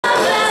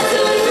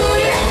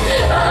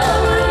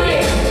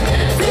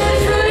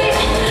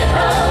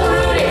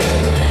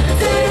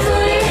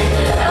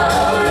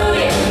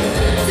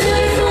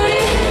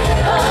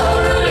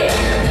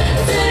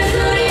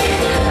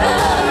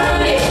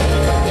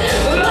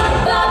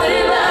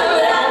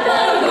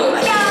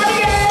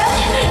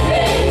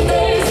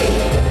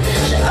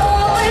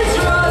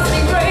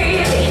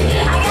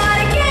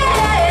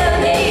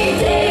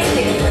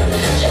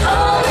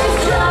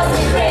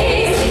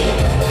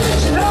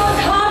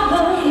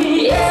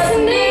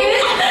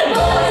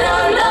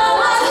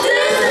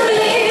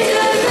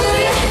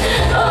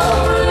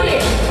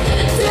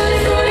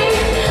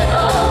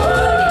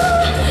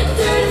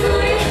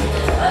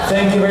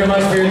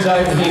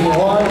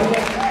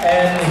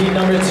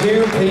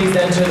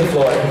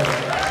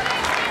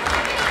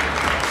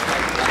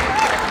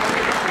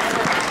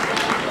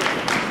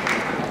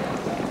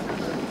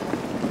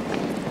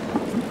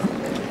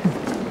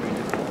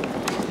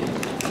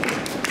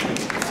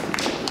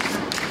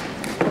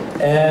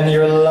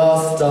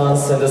last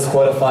dance in this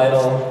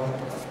quarterfinal.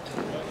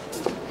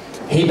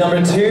 Heat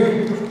number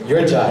 2,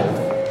 your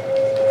jive.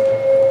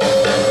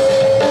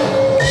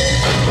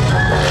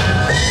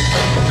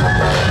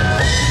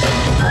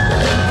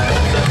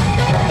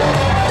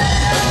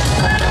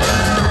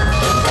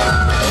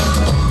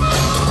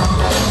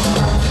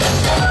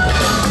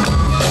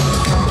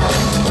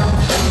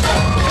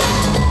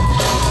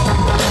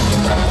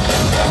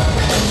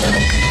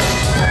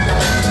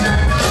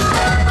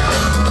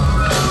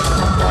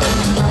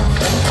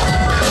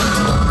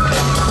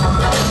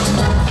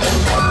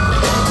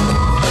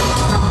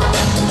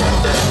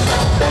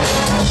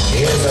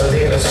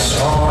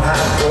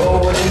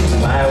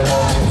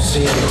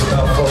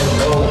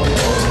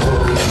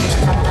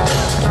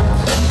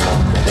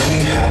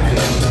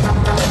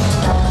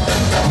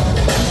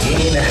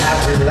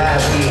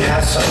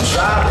 Some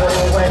trouble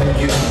when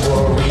you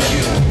worry,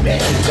 you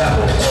make it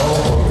double,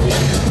 don't worry.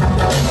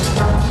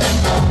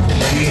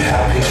 Be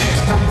happy,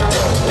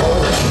 don't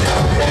worry,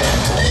 happy.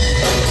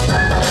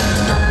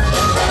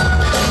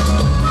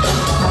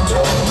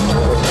 Don't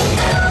worry, be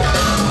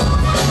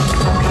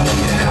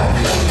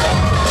happy.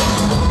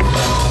 Don't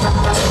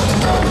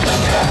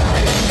worry,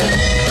 happy.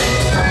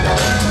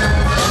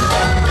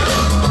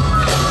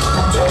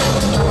 Don't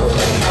worry,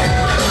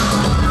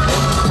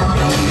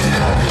 be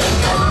happy.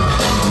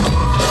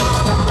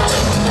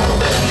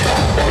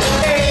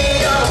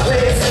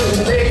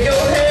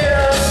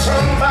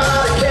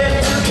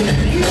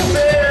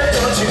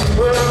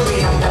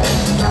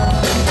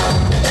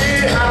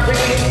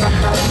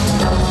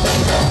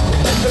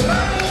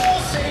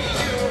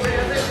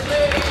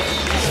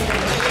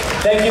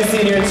 Thank you,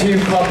 Senior 2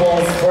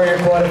 couples, for your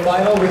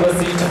quarterfinal. We will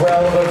see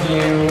 12 of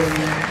you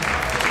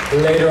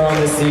later on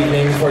this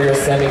evening for your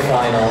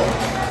semi-final.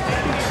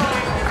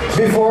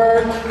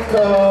 Before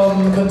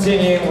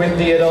continuing with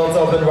the Adults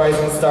Open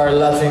Rising Star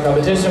Latin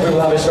competition, we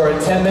will have a short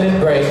 10-minute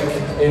break.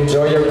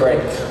 Enjoy your break.